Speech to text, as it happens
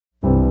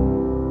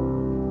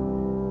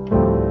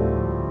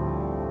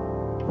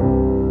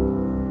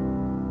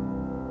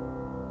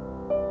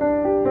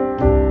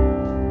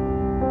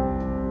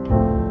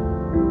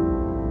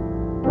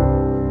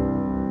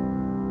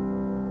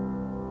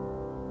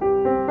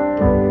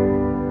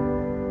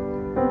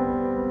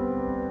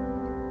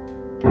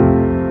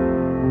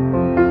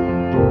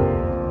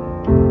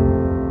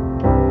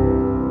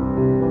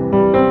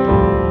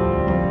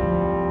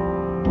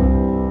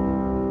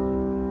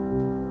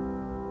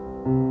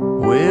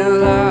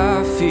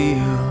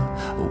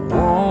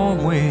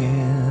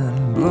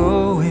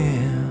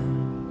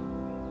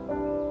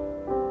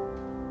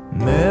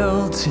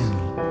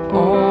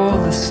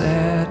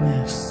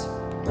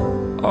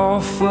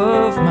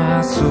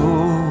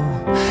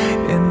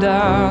and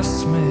I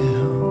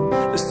smell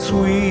the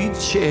sweet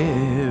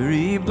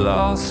cherry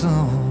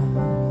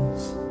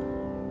blossoms,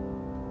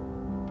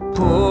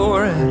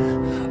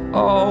 pouring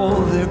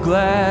all their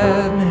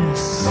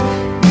gladness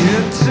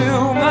into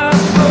my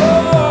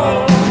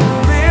soul.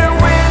 In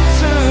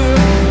winter,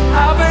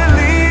 I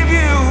believe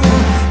you.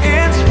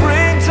 In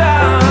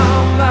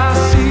springtime, I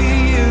see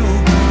you.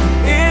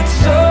 It's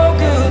so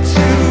good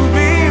to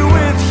be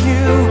with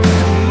you.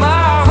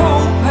 My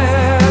hope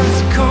has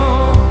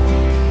come.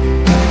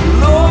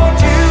 Lord,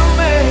 you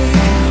make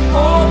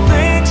all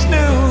things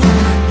new.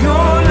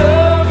 Your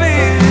love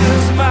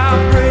is my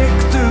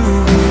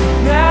breakthrough.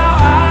 Now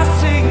I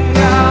sing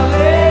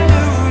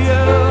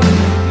hallelujah.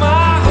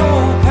 My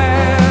hope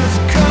has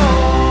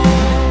come.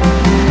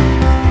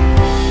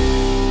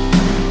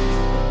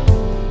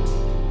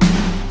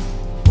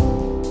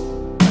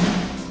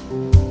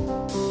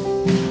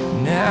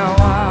 Now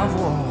I've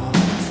walked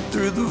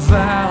through the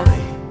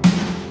valley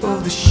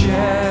of the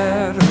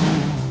shadow,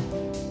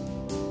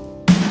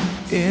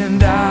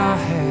 and I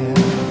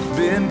have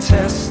been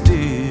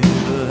tested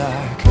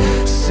like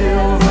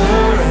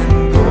silver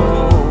and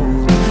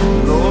gold.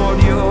 Lord,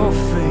 your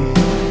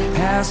faith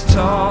has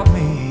taught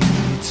me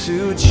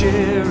to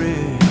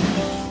cherish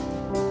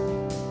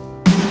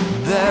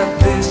that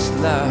this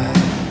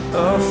life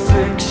of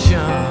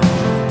fiction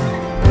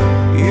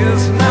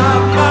is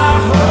not my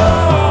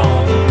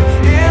home.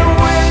 In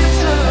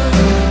winter,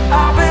 I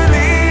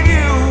believe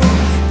you.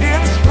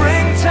 In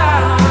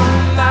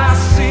springtime, I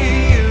see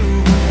you.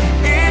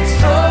 It's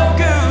so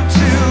good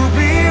to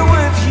be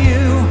with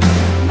you.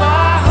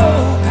 My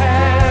hope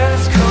has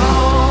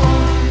come.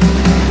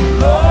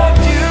 Lord,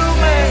 you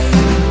make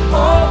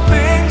all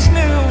things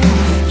new.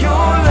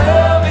 Your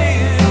love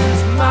is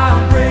my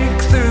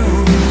breakthrough.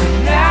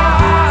 Now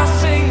I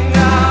sing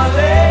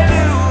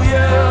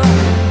hallelujah.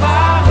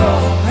 My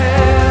hope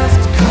has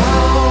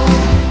come.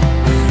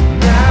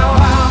 Now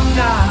I'm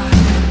not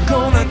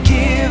gonna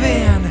give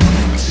in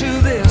to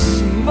this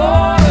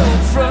mortal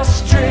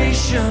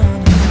frustration,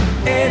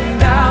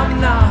 and I'm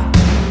not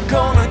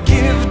gonna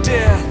give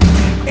death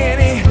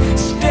any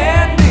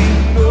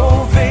standing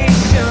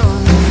ovation.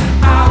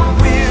 I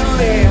will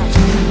lift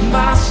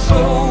my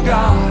soul,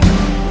 God,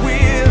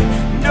 with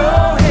no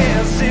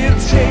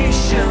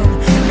hesitation,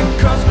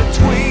 because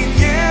between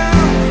you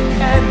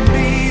and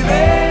me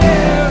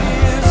there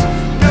is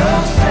no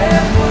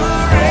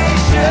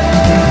separation.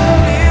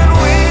 In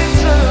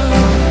winter,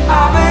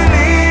 I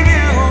believe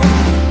you.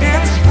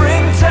 In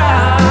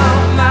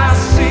springtime, I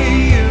see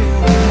you.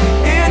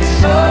 It's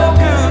so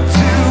good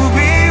to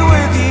be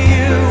with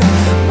you.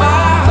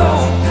 My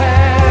hope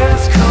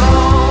has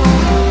come.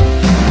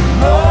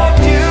 Lord,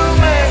 you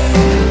make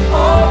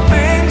all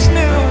things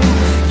new.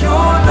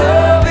 Your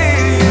love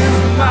is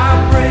my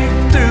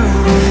breakthrough.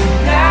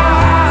 Now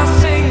I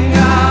sing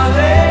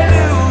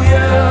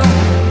hallelujah.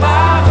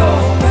 My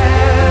hope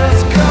has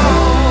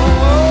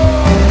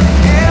come.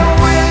 In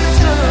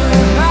winter,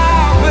 I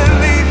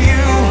believe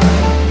you.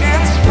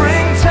 In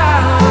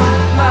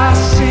springtime, I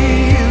see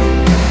you.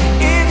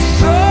 It's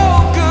so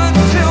good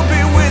to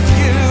be with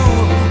you.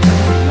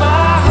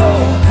 My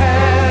hope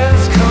has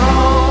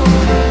come.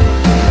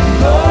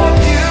 Lord,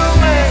 you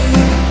make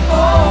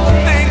all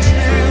things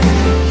new.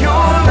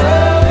 Your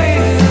love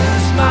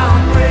is my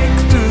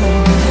breakthrough.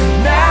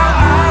 Now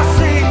I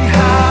sing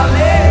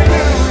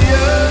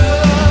hallelujah.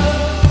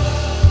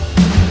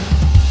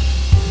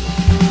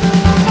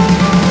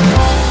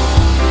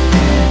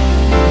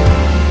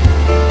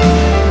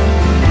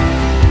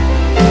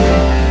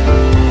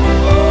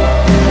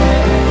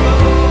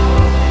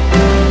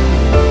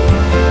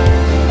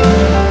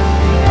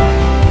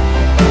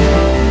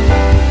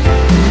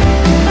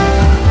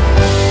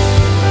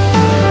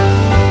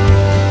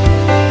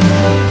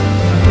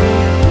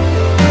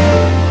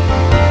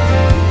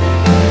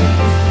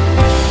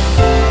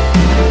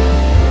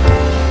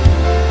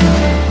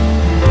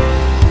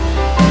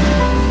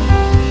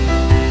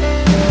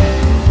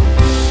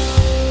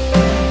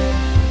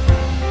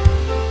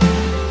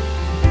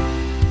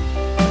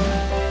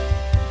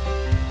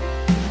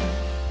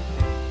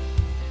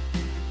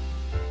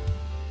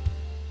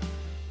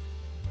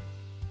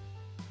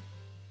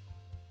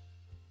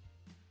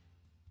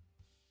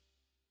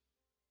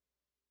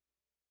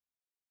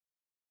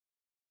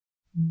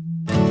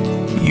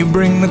 You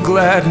bring the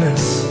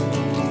gladness,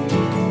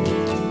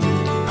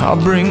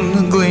 I'll bring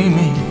the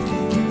gleaming.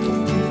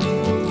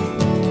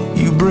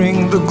 You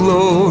bring the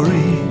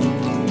glory,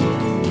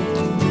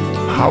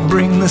 I'll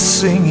bring the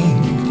singing.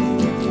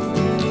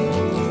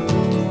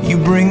 You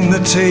bring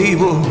the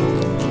table,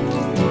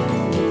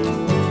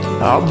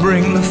 I'll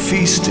bring the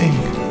feasting.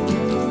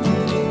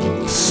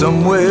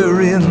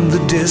 Somewhere in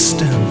the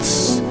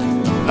distance,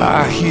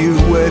 I hear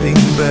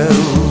wedding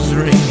bells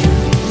ringing.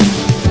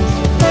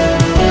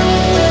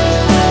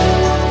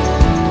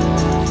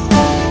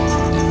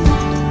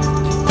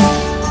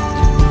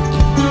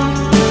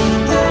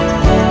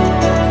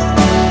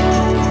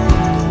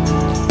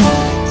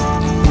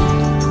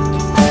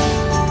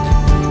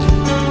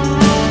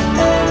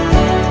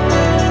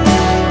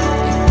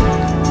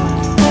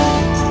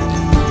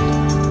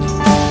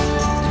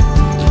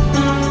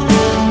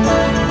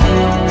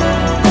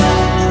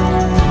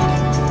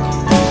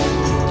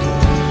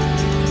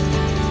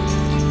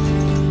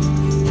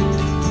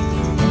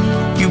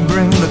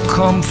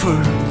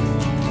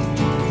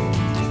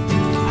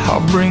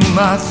 I'll bring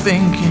my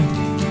thinking.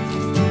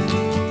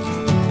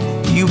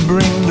 You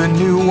bring the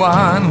new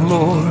wine,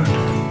 Lord.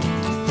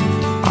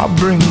 I'll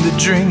bring the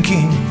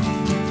drinking.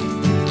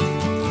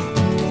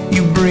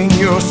 You bring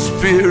your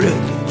spirit.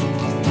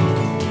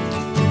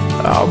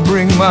 I'll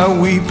bring my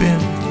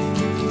weeping.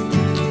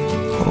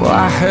 Oh,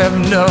 I have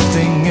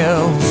nothing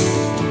else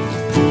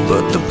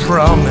but the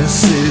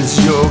promises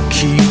you're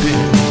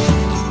keeping.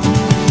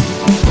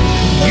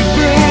 You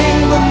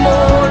bring the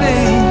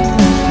morning,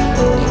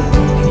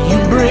 you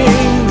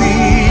bring the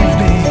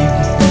evening.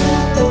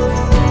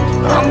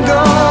 I'm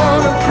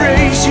gonna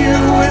praise you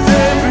with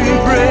every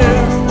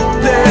breath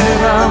that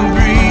I'm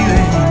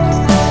breathing.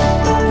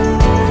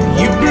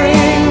 You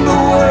bring the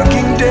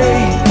working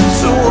day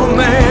so a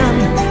man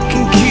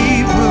can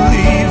keep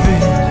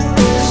believing,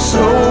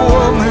 so a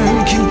woman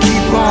can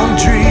keep on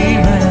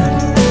dreaming.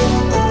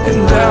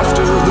 And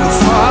after the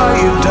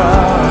fire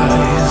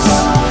dies,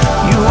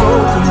 you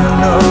open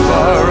up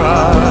our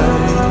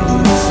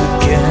eyes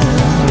again.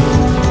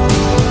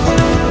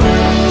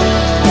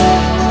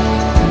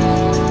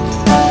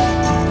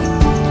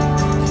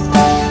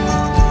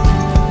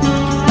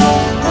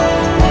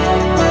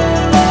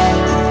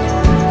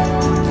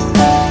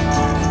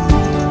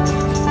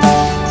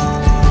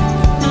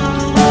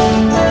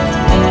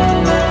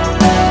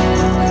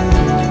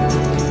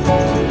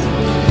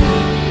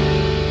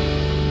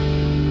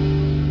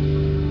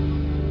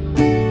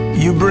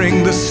 You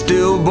bring the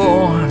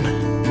stillborn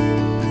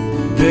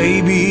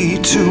baby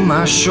to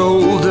my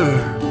shoulder.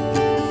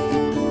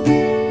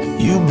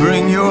 You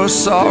bring your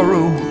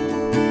sorrow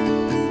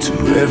to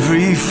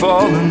every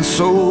fallen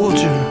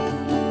soldier.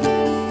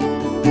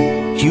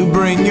 You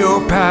bring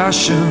your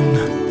passion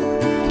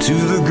to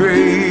the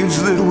graves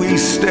that we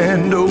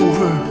stand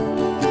over.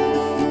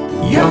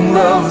 Young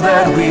love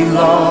that we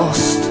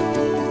lost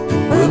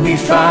will be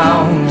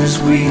found as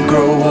we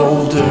grow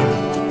older.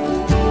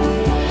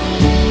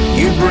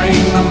 You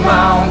bring the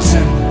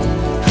mountain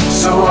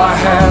so I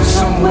have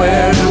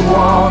somewhere to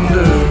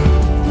wander.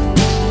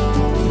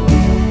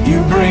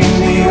 You bring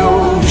the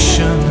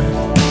ocean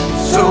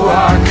so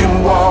I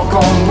can walk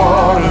on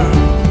water.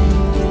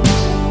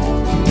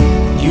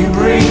 You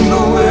bring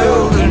the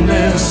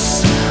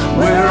wilderness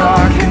where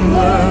I can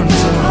learn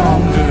to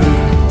hunger.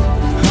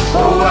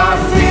 Oh, I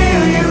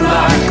feel you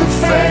like a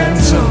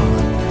phantom,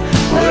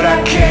 but I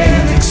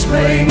can't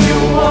explain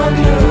your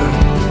wonder.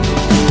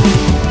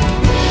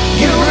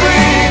 You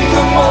bring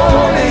the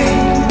morning,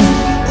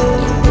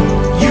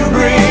 you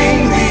bring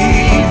the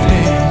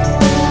evening.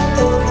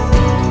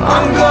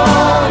 I'm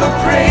gonna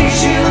praise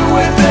you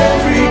with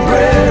every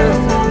breath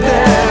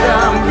that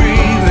I'm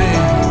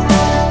breathing.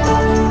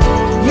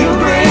 You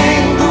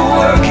bring the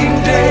working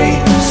day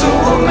so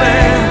a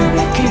man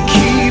can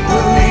keep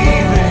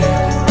believing,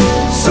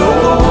 so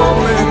a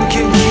woman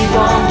can keep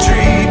on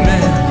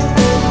dreaming.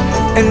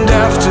 And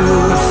after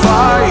the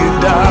fire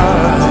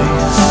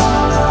dies,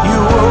 you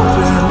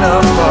open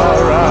up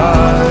our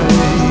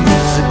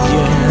eyes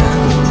again.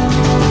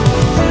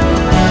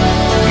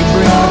 You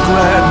bring the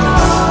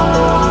gladness,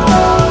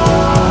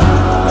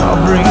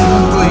 I'll bring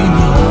the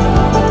gleaming.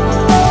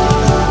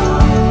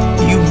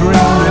 You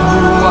bring the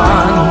new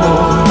wine,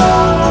 Lord.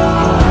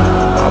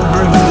 I'll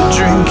bring the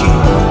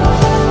drinking.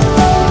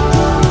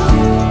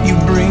 You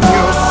bring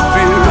your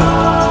spirit.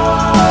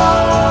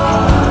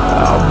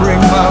 I'll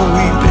bring my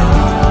weeping.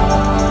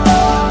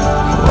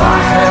 Oh, I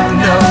have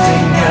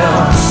nothing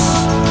else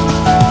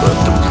but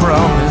the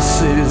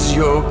promises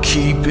you're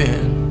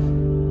keeping.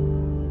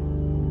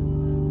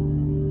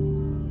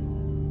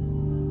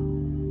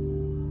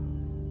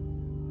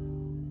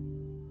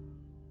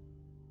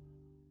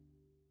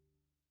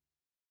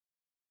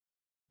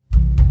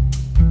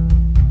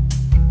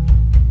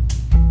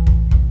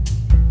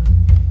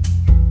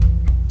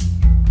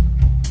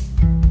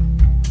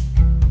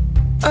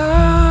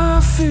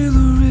 I feel a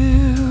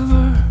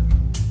river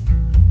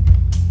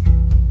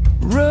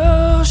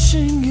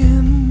rushing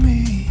in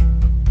me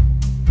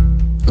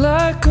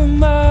like a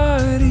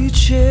mighty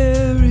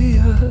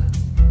chariot,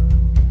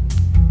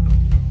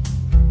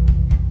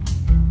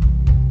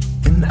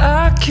 and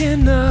I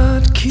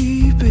cannot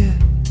keep it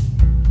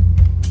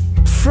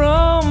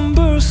from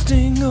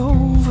bursting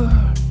over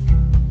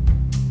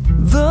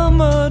the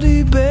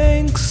muddy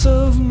banks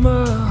of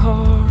my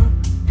heart.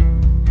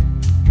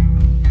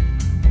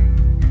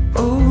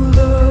 Oh,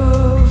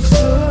 love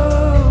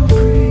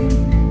supreme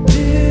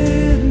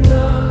did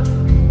not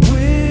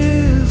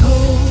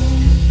withhold,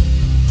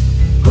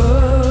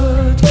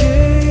 but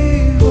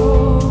gave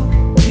all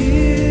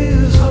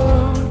his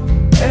heart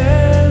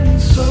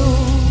and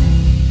soul.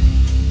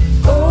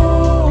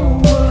 Oh,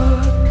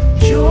 what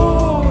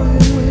joy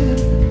when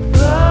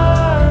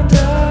blind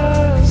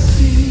eyes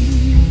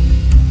see.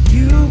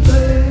 You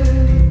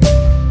bled,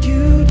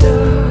 you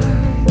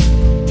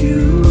died, you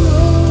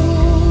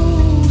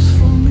rose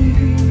for me.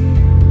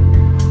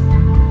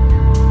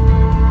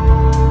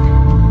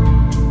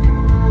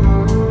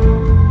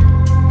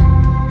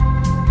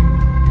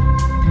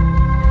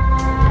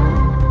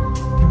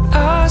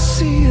 I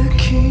see a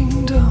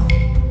kingdom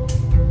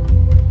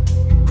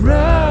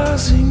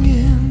rising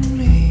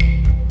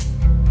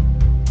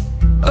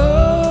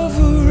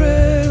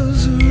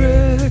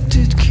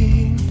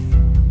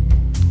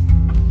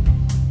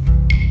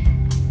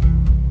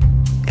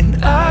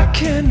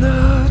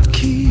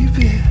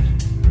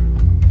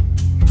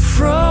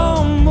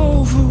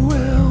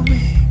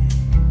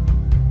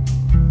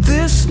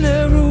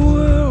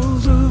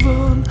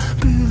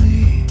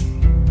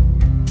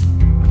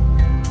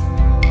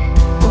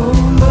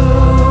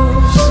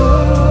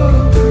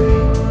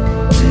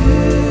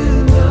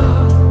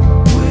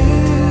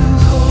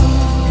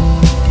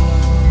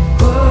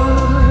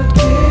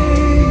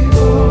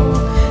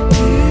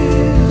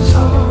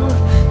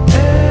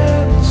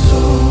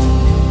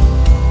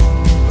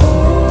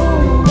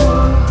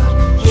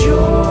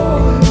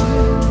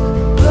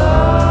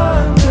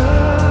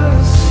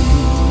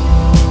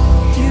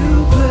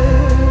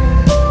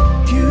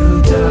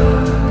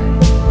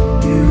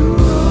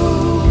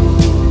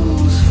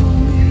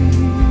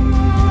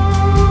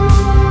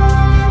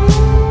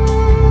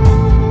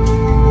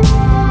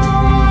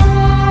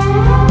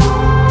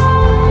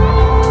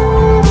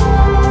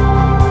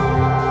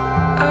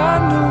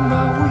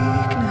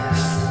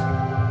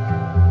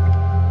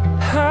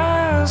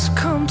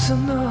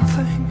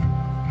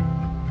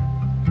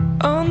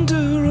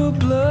after a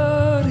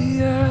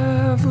bloody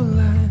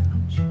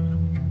avalanche,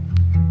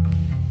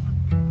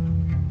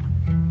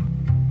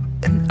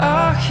 and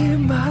I hear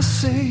my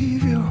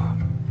Savior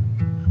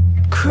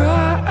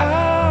cry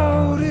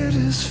out, it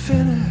is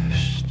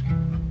finished.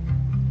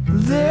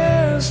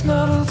 There's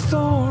not a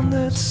thorn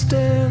that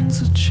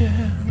stands a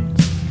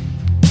chance.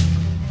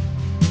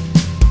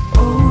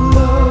 Oh,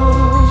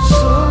 love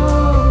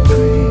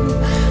supreme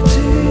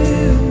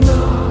did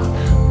not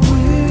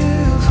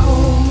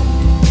withhold,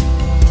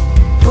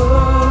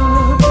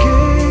 but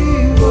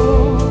gave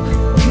all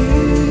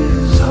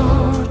his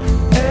heart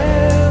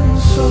and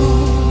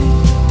soul.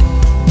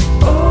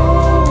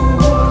 Oh,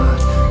 what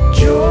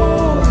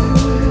joy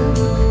when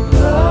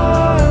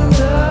blind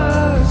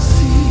I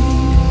see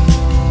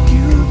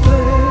you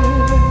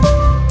bled,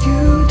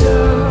 you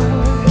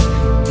died,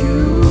 you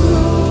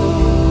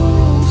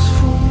rose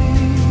for me.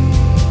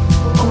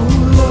 Oh,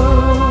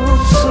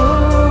 love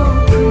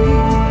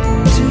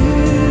supreme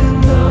did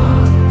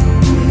not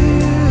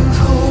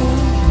withhold,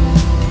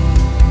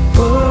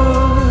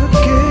 but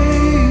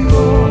gave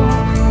all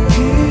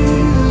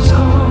his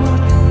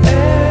heart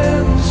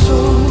and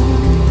soul.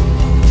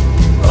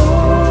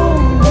 Oh,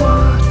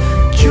 what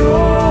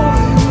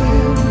joy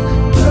when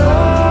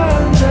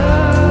blind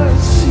I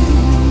see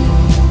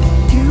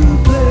you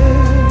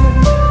bled,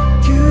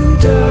 you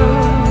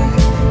died,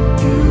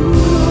 you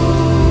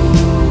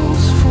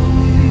rose for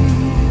me.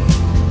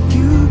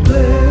 You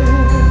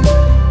bled,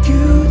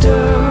 you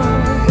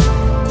died,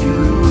 you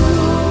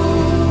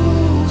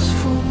rose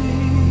for me.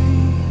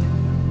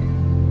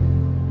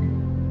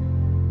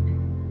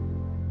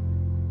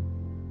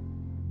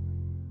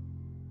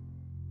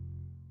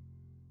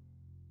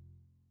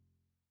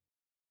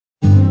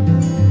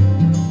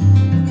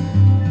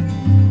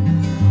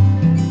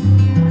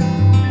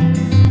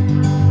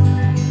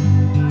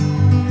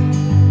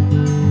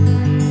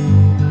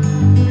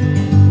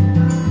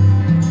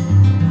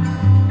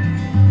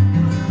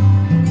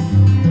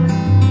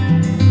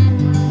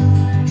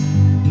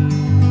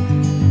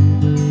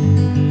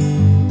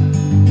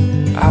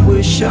 I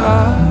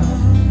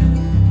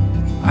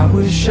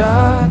wish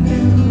I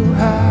knew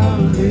how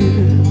to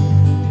live,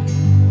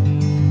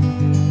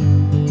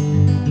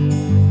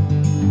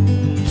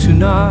 to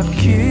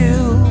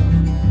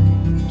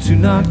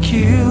not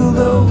kill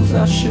those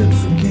I should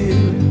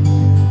forgive.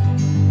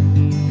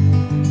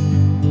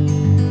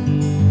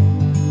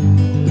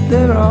 But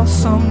there are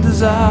some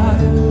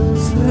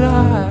desires that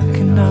I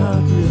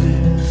cannot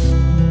resist.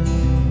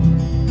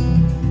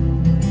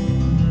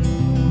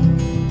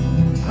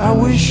 I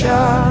wish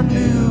I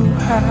knew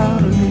how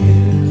to live.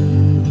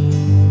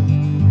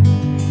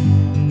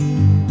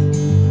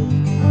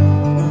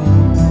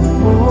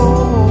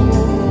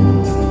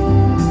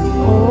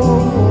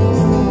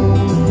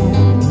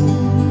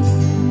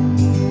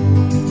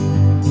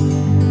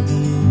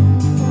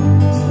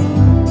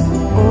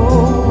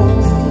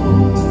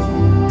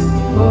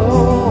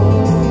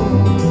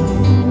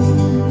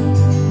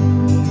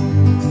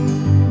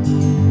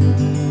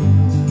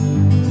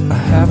 I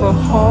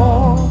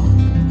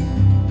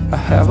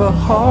have a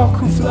hawk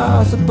who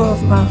flies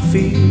above my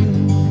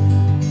field.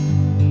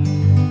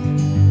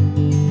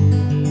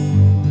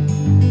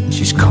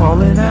 She's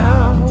calling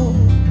out,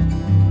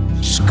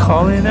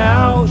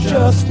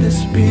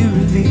 justice be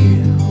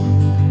revealed.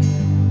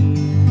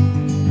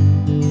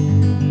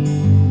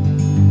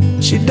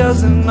 She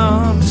doesn't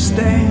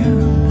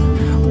understand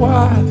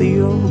why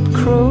the old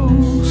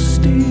crows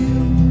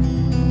steal.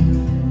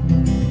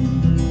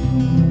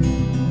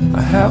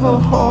 I have a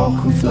hawk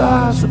who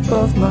flies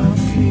above my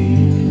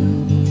field.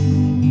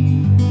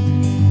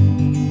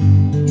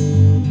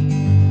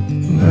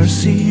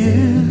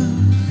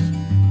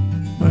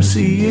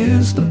 Mercy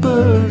is the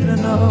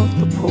burden of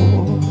the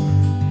poor.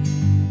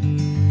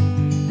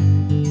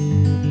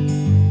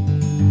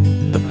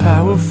 The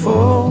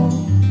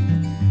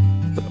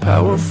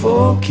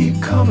powerful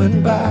keep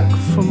coming back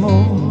for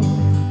more.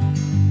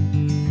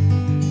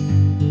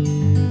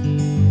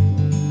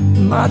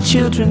 My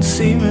children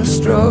see me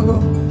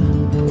struggle,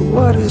 but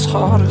what is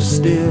harder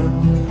still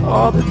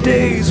are the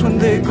days when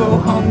they go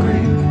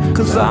hungry,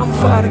 'cause I'm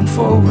fighting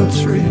for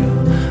what's real.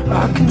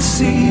 I can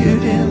see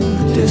it in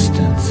the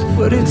distance,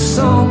 but it's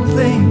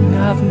something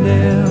I've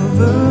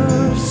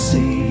never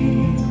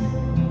seen.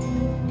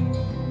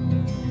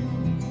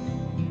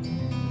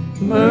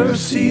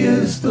 Mercy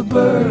is the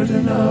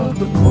burden of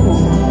the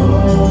poor.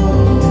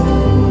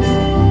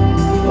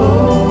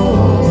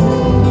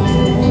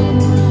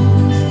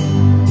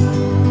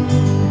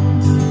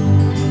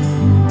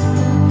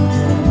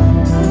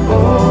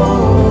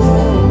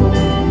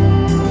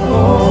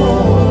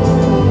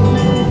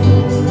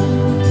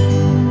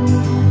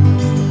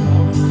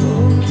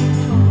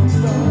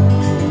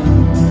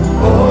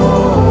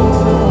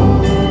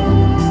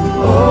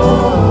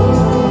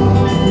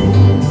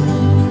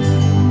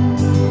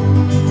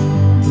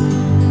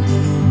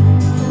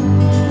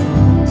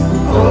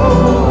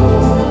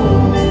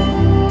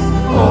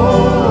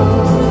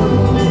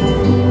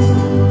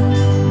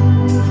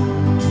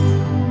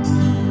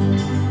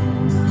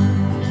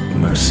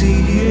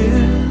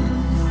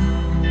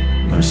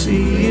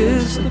 Mercy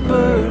is the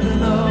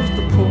burden of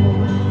the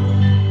poor.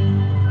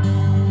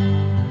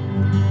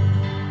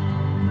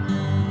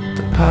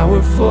 The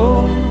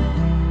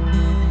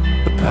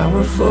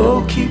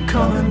powerful keep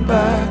coming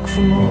back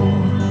for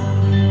more.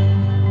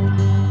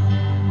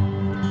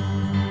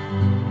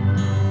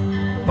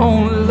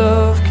 Only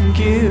love can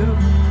give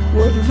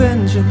what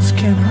vengeance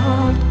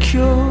cannot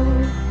cure.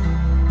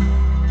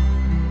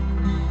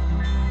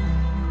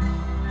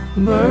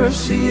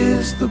 Mercy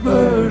is the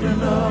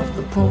burden of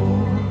the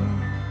poor.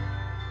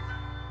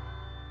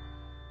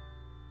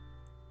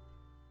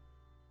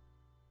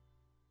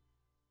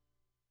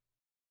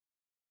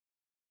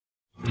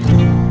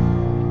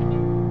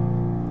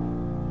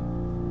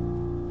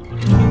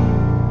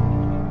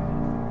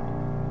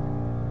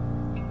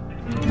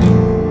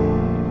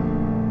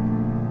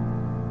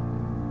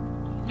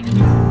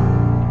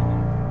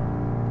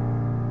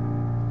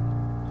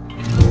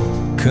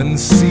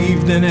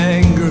 Conceived in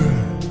anger,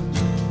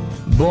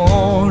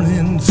 born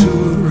into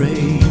a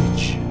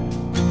rage,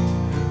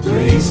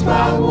 raised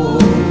by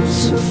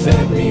wolves who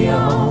fed me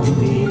on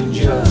the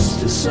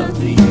injustice of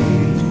the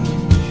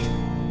age.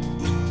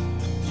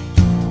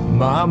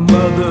 My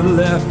mother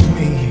left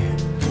me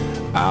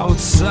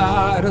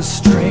outside a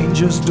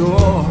stranger's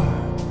door.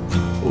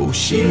 Oh,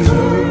 she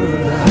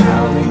heard a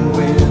howling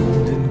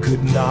wind and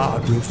could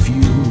not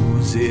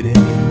refuse it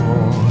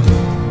anymore.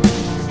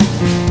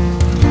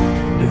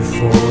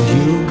 Before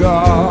you,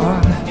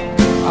 God,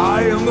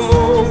 I am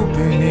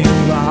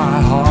opening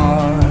my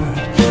heart.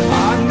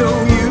 I know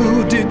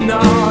you did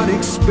not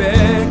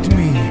expect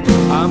me.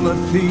 I'm a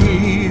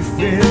thief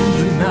in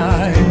the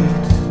night.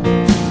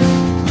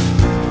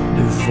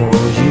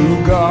 Before you,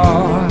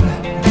 God,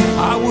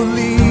 I will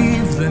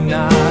leave the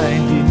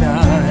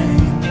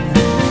 99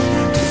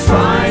 to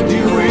find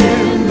you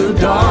in the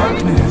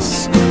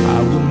darkness. I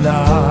will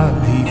not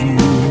leave you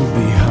behind.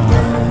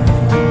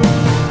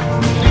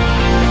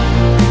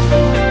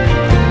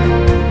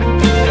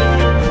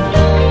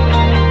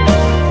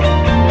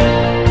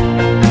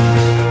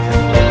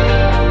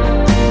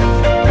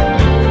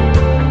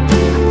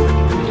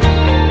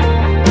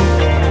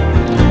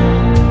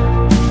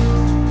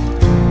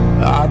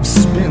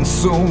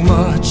 So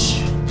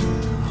much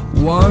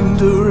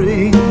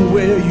wondering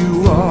where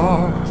you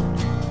are.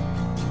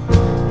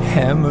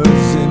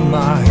 Hammers in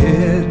my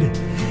head,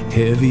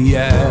 heavy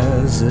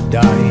as a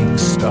dying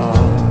star.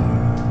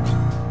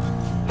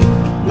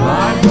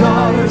 My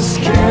daughters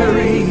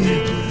carry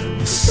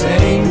the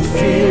same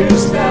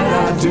fears that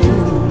I do.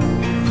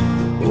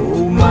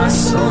 Oh, my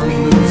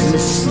son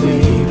loses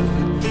sleep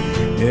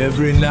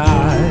every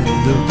night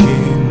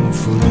looking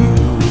for you.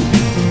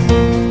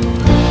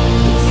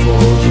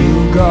 For you,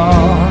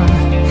 God,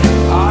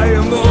 I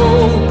am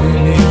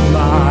opening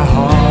my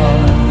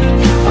heart.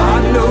 I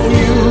know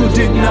you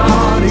did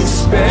not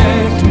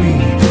expect me.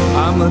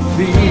 I'm a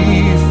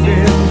thief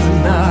in the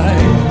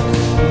night.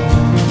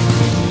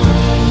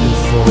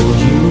 For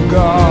you,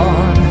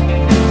 God,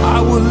 I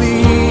will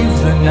leave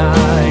the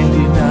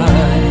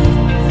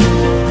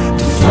 99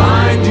 to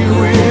find you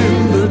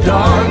in the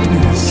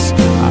darkness. I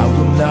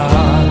will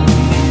not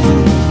leave you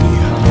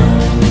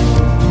behind.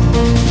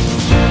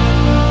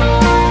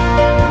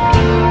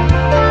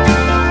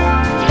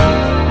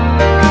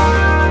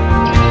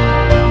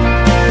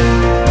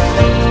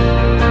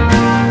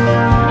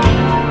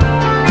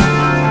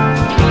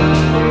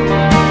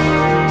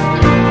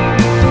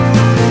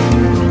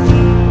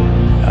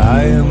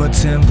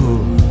 Temple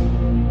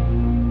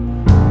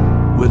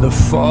with a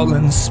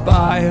fallen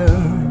spire.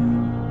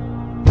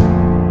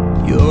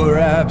 Your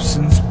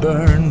absence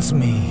burns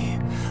me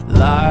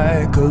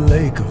like a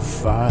lake of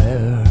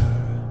fire.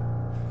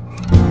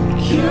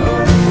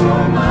 Cure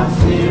for my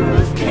fear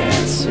of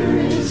cancer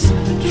is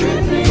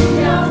dripping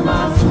down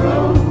my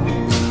throat.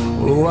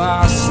 Oh,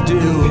 I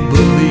still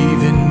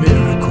believe in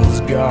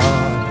miracles, God,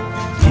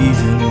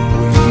 even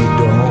when you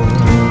don't.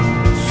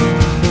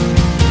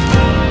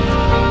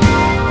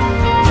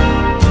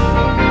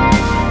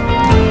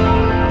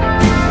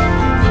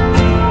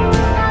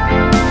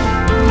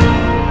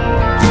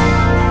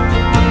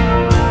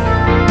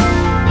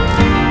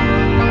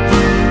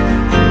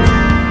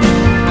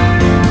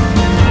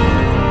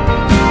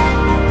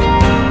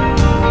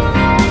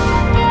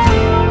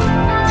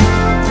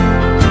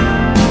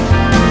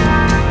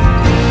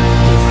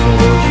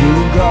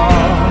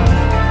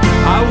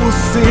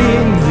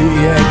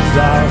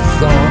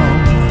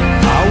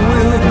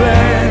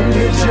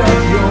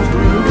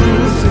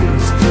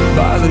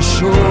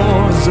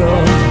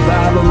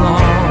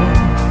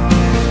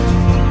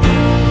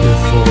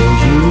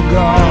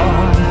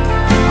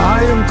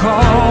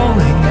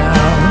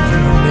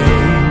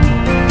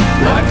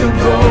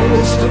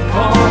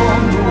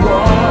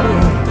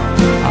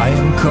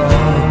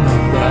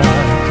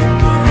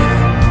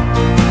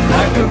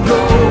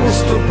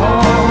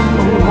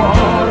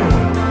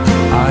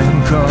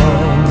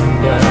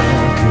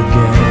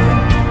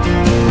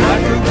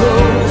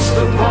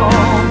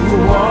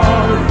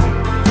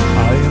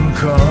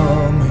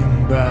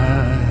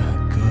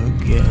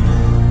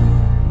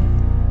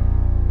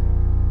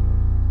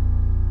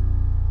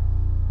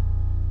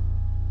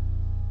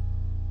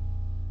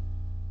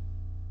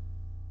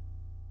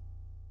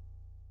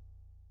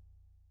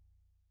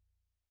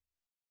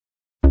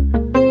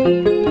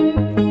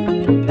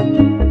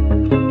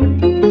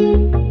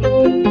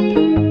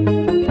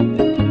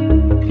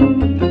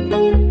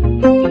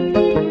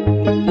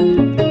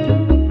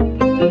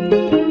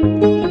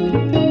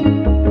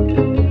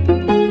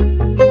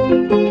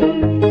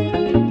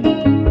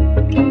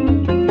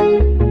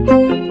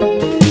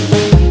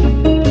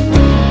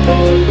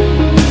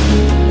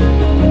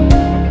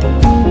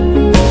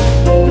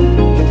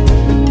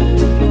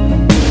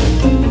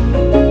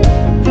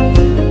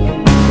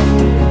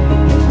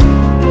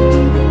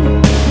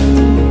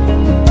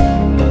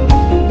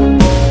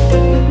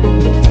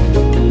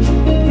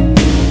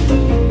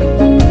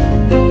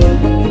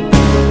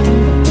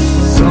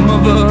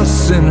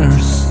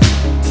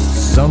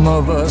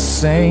 us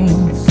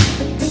saints,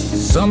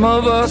 some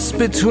of us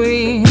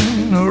between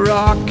a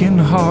rock and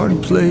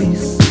hard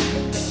place.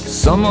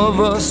 Some of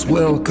us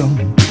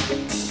welcome,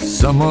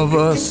 some of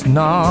us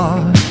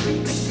not.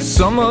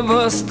 Some of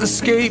us the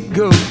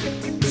scapegoat,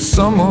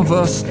 some of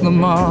us the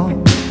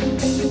mob.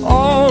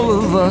 All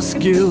of us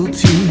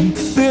guilty,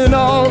 then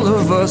all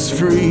of us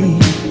free.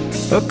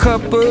 A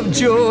cup of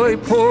joy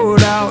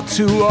poured out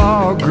to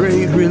our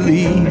great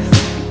relief.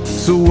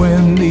 So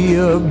when the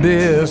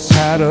abyss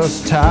had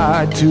us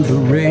tied to the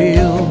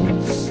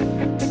rails,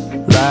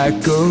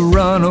 like a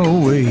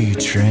runaway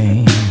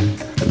train,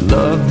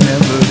 love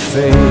never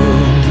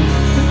fails.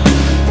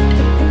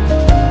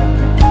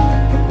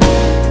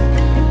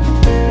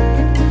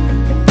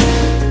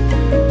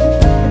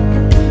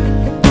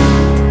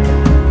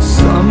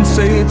 Some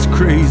say it's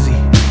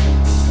crazy,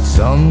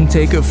 some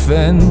take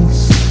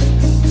offense.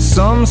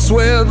 Some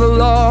swear the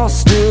law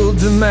still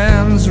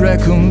demands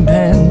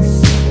recompense.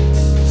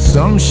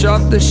 Some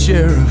shot the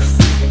sheriff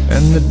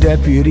and the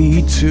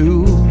deputy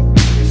too.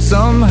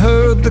 Some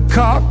heard the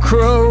cock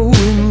crow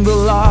in the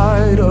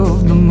light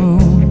of the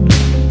moon.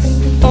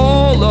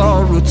 All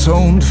are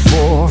atoned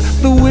for,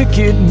 the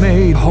wicked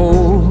made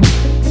whole.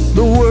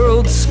 The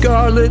world's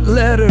scarlet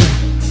letter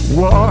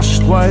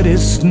washed white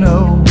as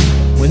snow.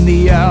 When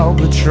the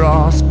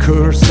albatross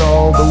cursed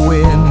all the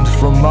wind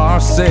from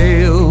our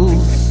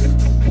sails,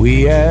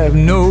 we have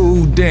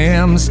no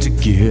dams to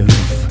give,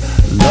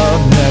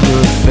 love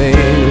never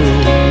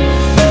fails.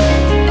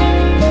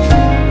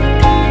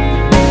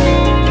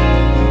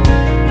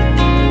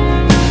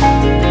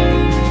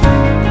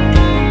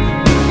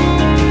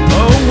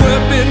 A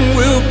weapon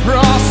will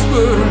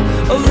prosper,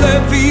 a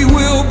levee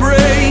will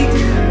break.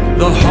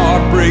 The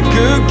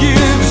heartbreaker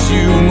gives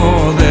you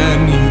more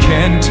than you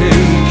can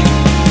take.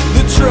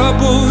 The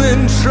trouble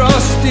in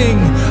trusting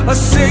a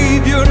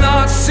savior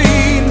not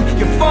seen,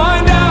 you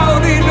find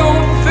out he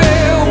don't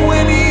fail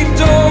when he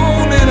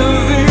don't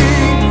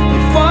intervene.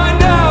 You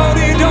find out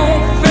he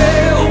don't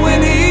fail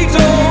when he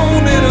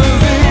don't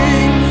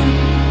intervene.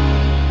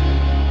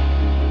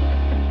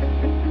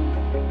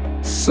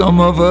 Some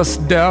of us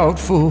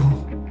doubtful,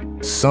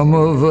 some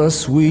of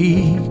us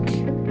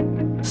weak.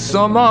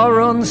 Some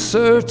are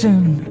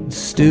uncertain,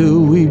 still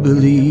we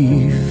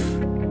believe.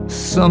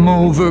 Some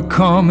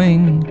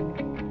overcoming,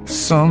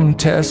 some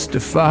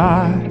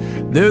testify.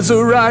 There's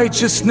a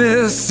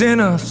righteousness in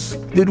us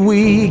that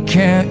we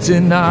can't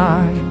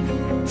deny.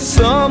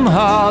 Some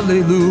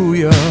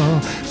hallelujah,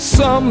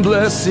 some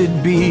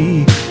blessed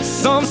be.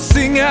 Some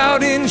sing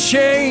out in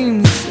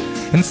chains,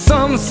 and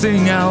some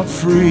sing out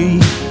free.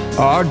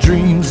 Our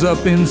dreams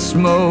up in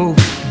smoke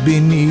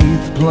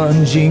beneath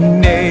plunging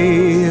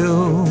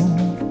nail.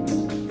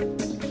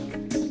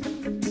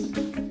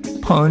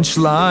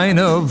 Punchline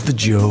of the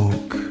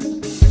joke,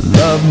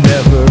 love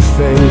never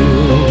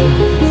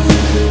fails.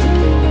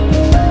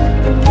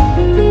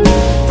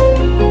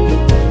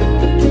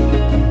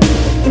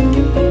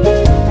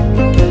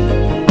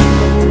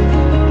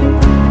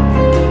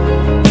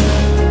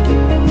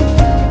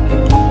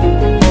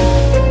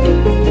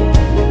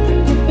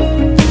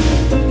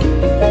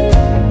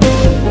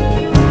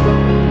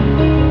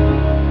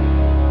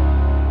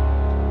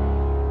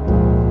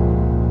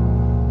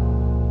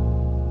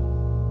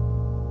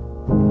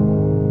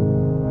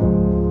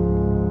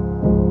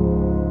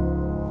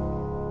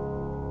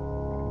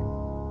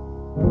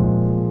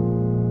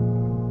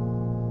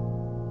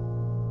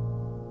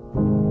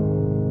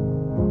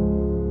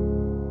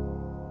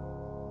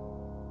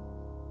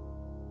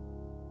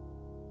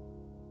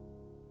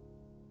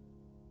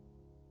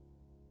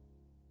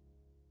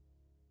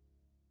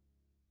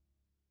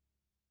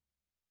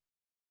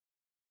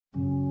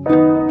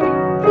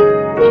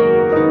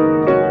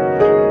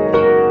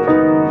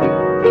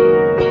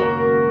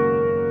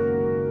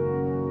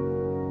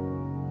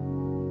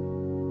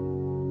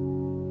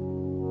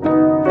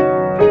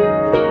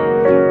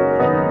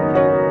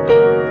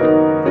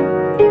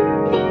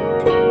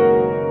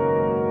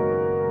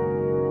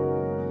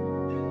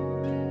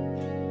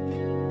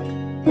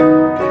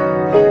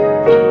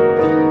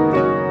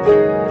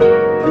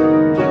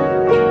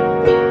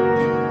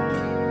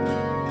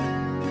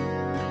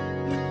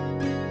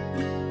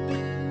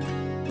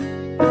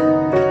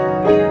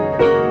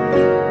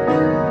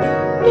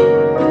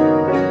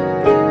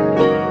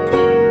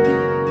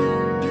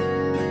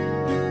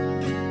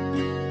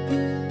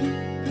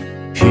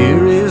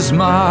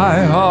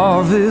 My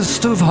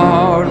harvest of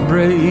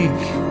heartbreak,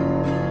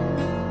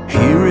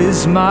 here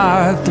is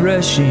my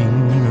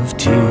threshing of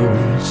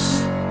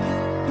tears.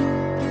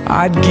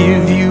 I'd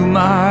give you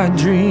my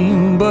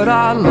dream, but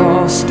I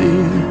lost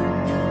it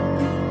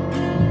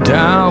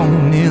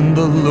down in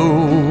the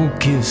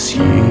locust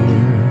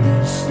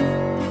years.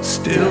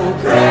 Still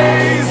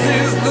praise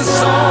is the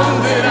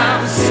song that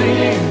I'm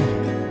singing,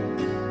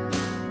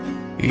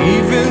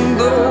 even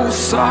though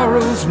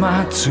sorrow's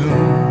my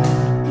tune.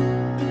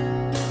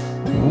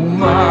 Oh,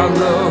 my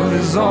love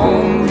is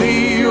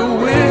only a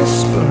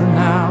whisper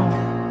now,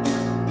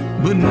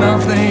 but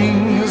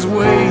nothing is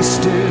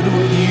wasted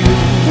with you.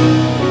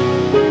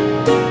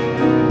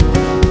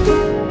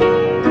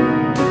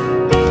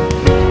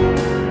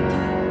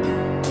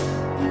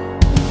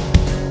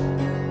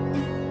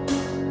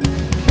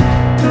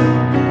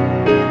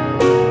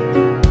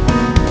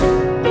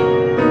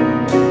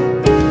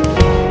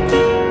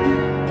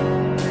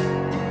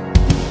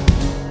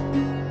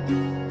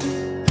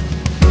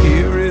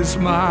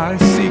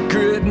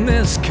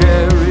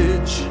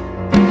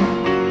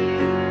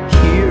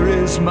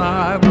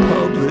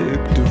 public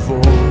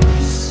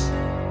divorce.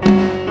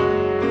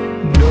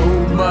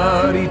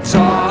 Nobody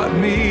taught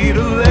me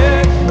to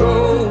let go,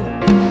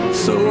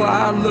 so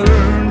I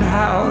learned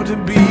how to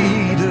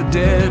beat a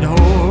dead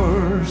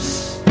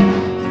horse.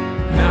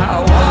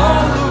 Now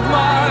all of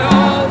my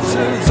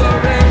altars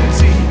are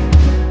empty,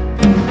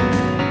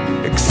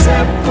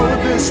 except for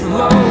this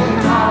lone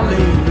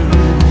hallelujah.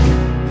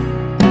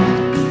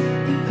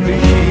 The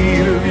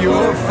heat of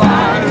your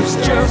fire's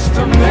just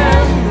a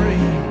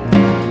memory,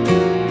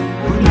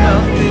 but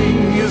nothing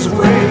is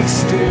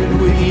wasted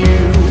with you.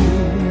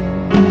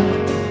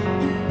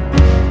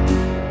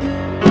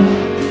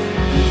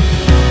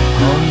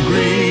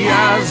 Hungry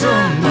as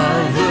a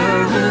mother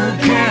who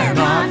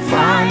cannot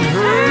find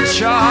her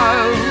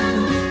child,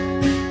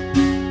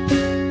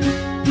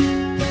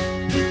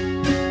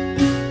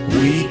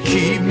 we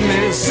keep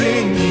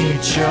missing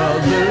each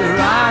other.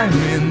 I'm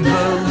in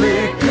the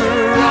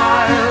liquor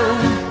aisle,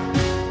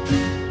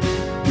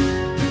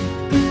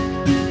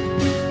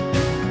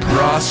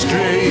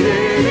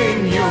 prostrated in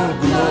your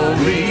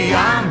glory.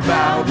 I'm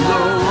bowed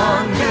low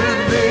under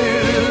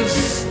this.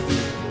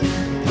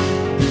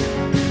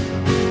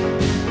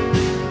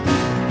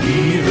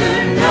 Either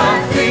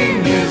nothing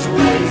is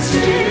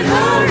wasted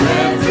or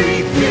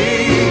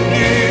everything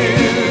is.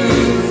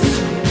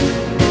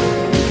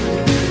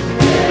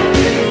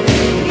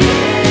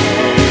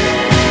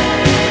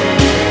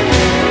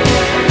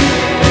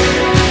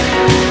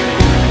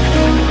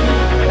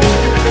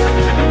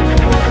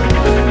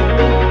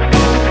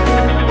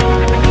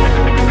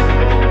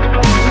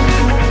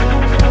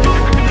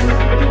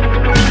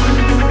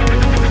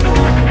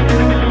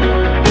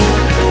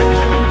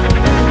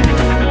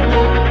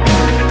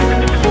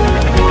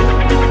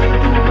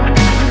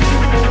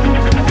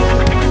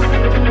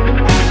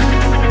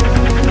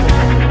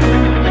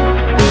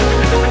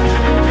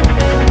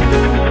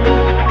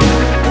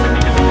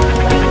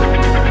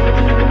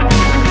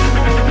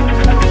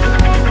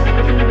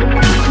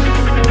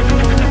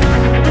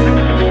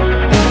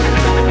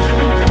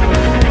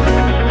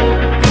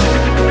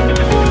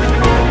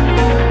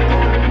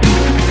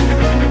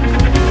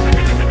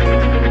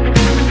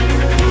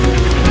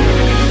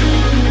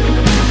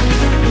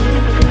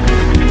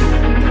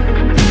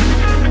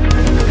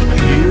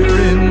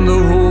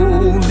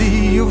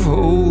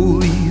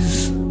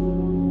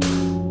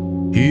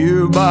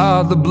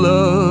 By the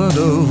blood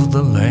of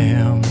the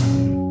Lamb,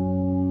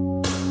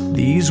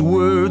 these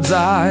words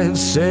I've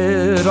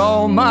said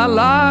all my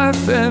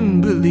life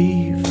and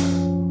believe,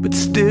 but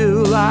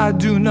still I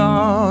do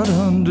not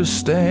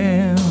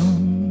understand.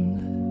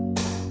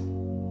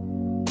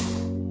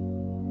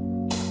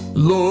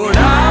 Lord,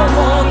 I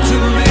want to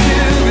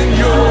live in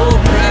your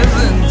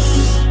presence,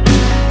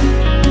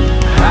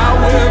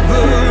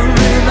 however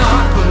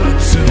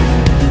inopportune.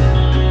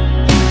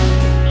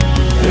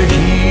 The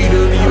heat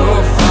of your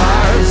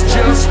fire's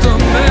just a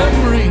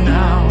memory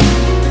now,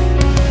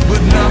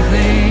 but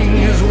nothing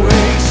is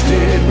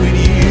wasted with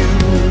you.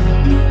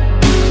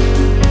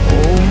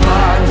 Oh,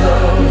 my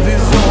love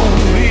is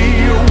only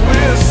a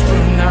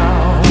whisper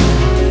now,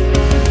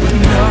 but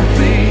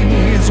nothing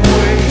is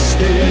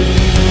wasted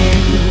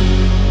with you.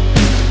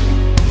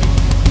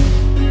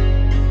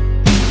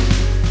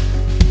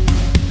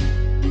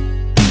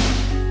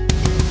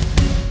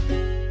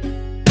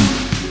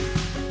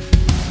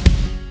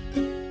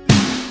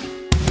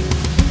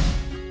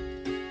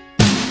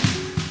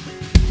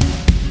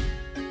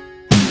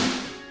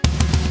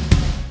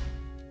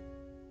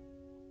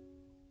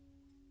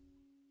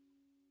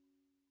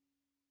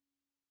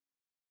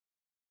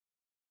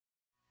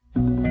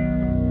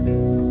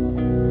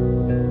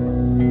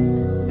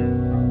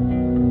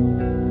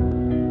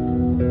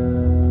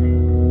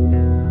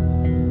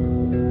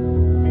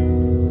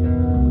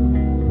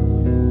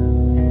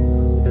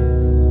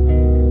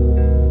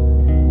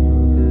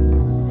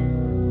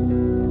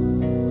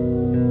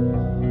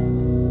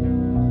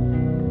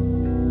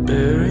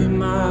 Bury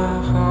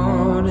my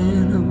heart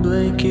in a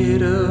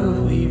blanket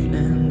of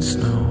evening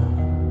snow.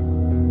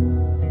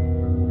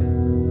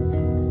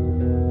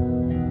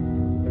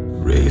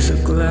 Raise a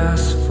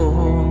glass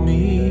for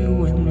me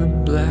when the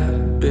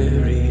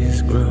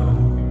blackberries grow.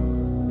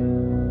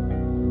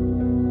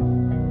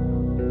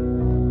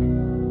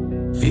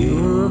 Few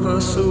of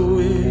us are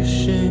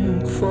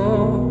wishing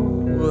for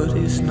what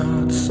is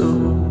not so.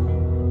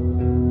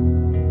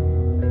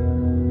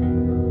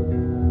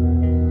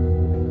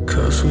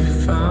 'Cause we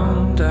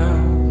found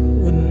out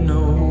what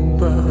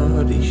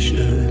nobody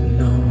should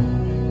know.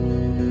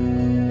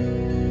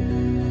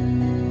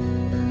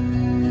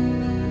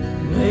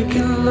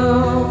 Making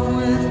love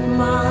with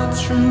my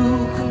true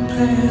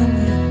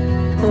companion,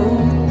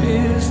 hope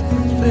is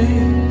the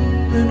thing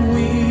that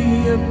we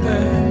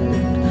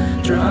abandoned.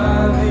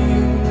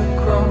 Driving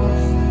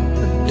across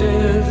a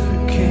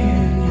desert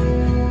canyon,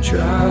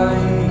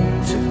 trying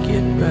to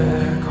get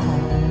back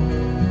home.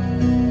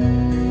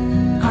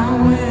 I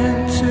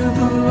went to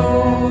the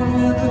Lord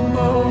with a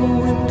bow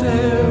and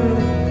arrow,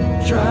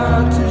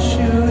 tried to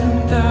shoot him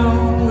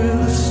down with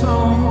a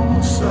song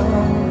of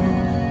sorrow.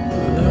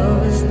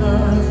 Love is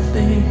not a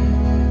thing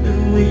that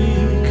we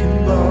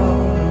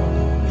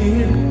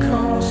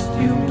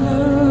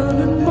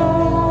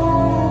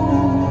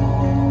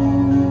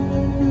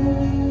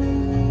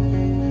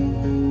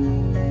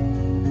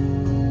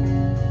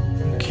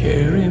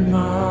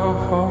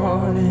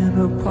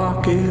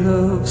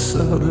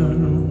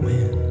southern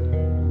wind.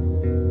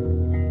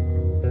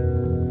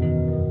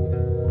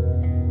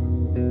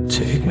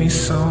 Take me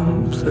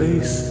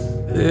someplace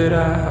that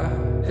I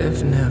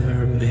have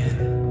never been.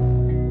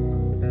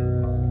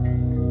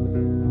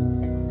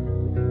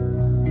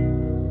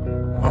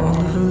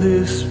 All of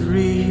this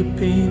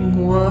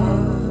reaping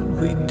what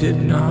we did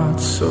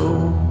not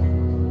sow,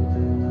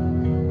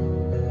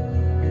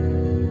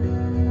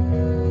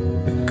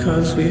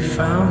 because we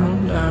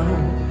found out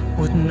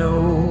what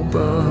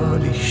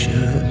nobody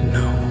should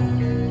know.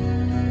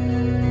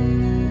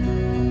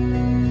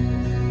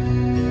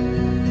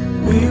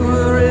 We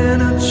were in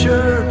a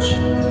church,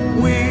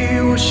 we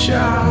were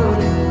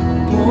shouting,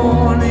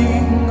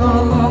 mourning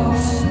our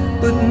loss,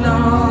 but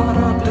not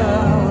our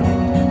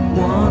doubting,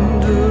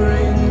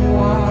 wondering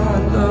why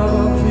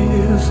love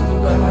is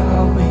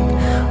allowing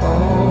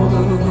all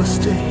of us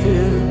to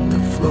hit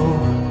the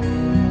floor.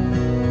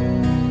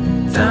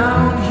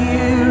 Down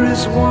here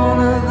is one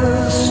of the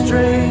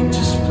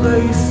strangest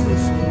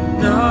places,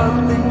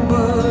 nothing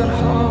but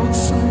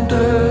hearts and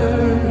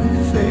dirty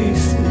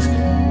faces.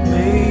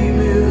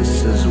 Maybe this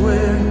is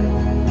where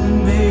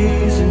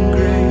amazing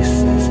grace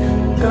is.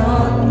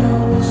 God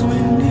knows we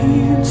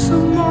need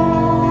some more.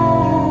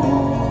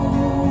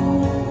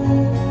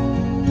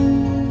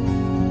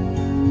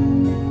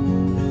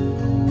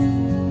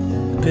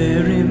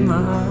 Bury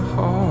my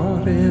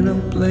heart in a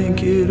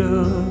blanket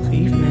of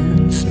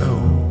evening snow.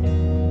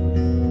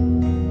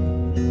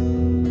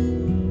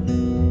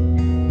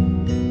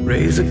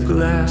 Raise a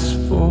glass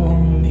for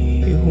me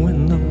when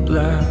the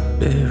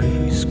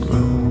blackberries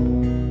grow.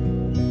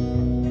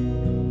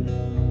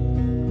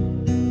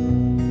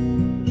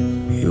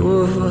 Few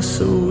of us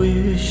are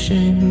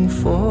wishing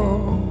for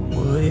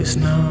what is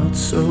not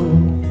so,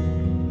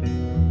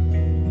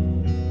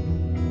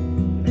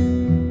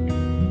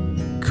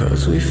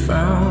 'cause we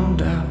found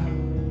out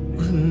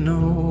what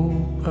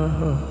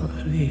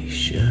nobody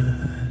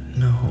should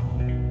know.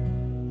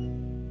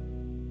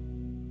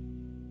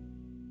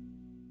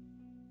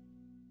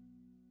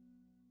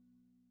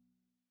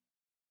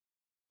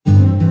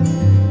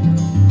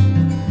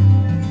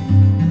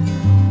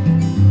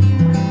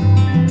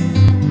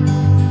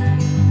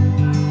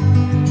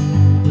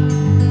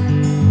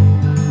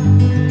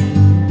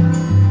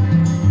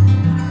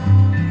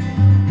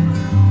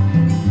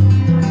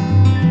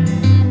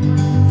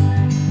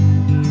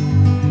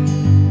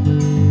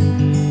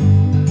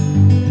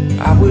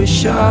 I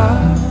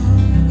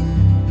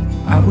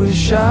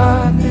wish I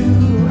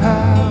knew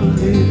how to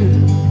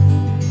live,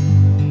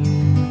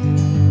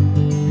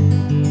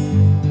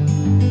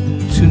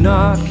 to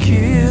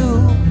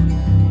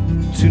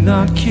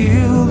not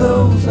kill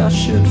those I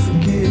should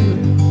forgive.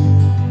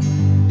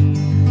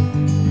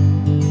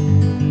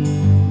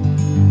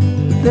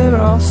 But there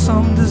are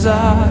some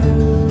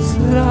desires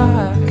that I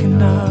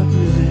cannot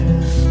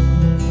resist.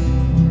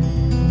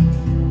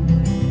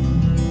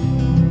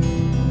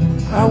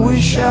 I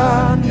wish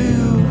I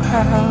knew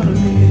how to live.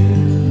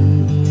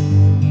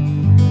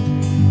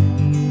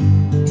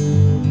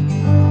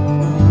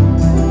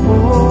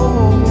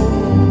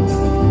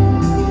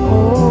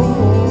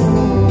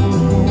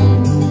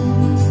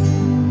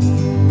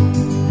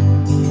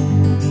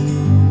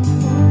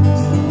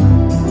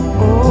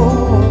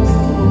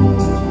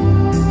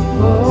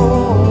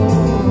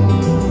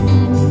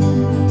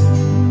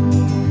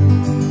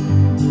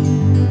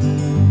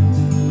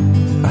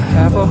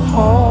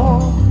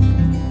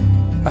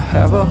 I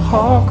have a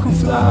hawk who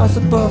flies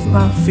above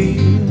my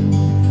field.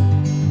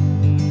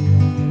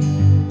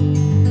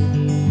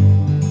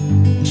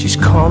 She's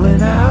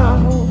calling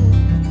out,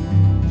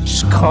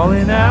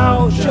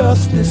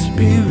 justice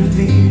be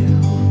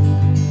revealed.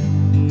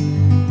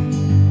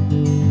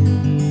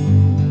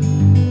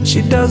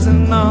 She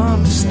doesn't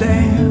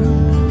understand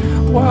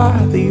why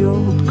the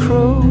old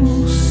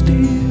crows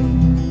steal.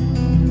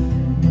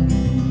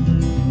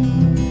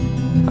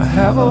 I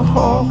have a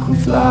hawk who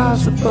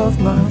flies above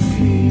my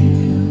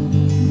field.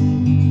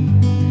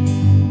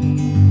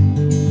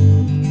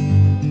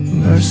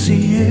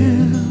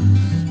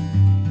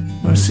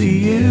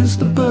 Mercy is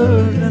the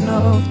burden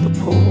of the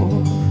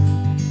poor.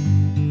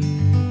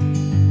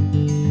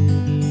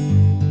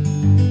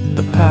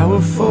 The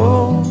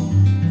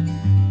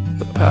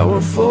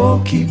powerful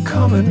keep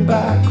coming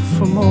back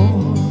for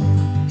more.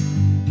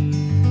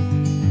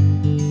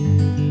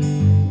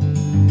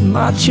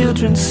 My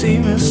children see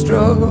me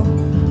struggle,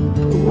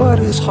 but what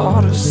is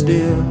harder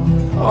still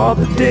are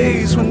the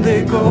days when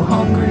they go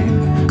hungry,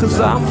 'cause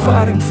I'm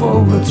fighting for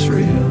what's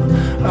real.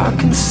 I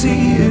can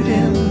see it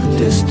in the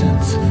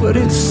distance, but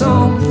it's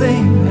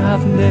something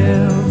I've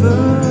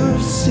never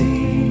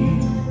seen.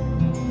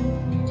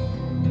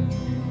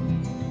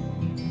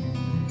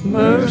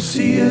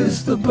 Mercy is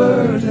the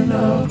burden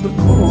of the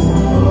poor.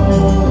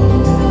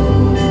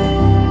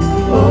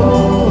 Oh,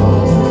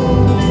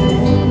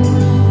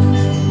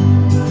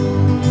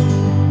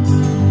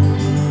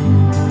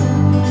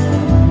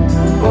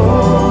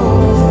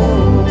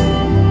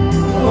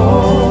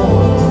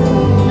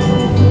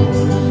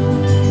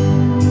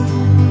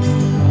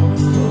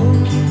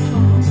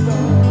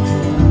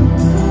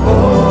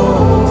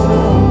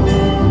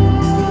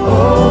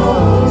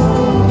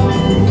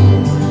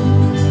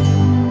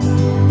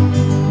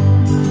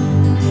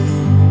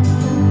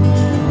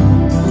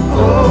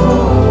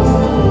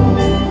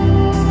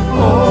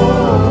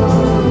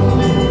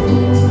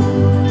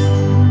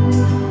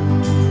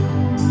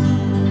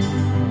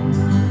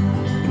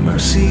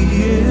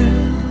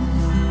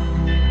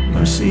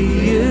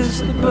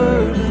 the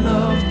burden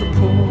of the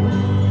poor.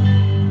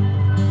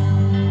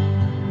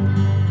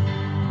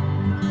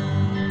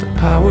 The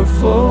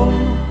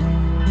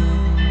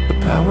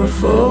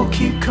powerful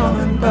keep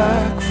coming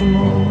back for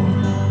more.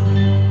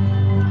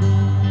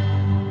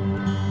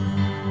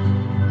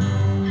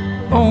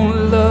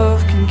 Only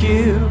love can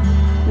give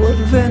what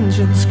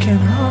vengeance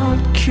cannot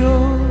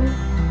cure.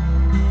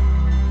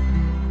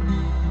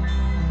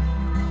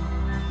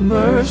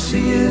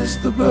 Mercy is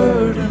the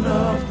burden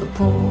of the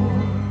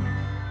poor.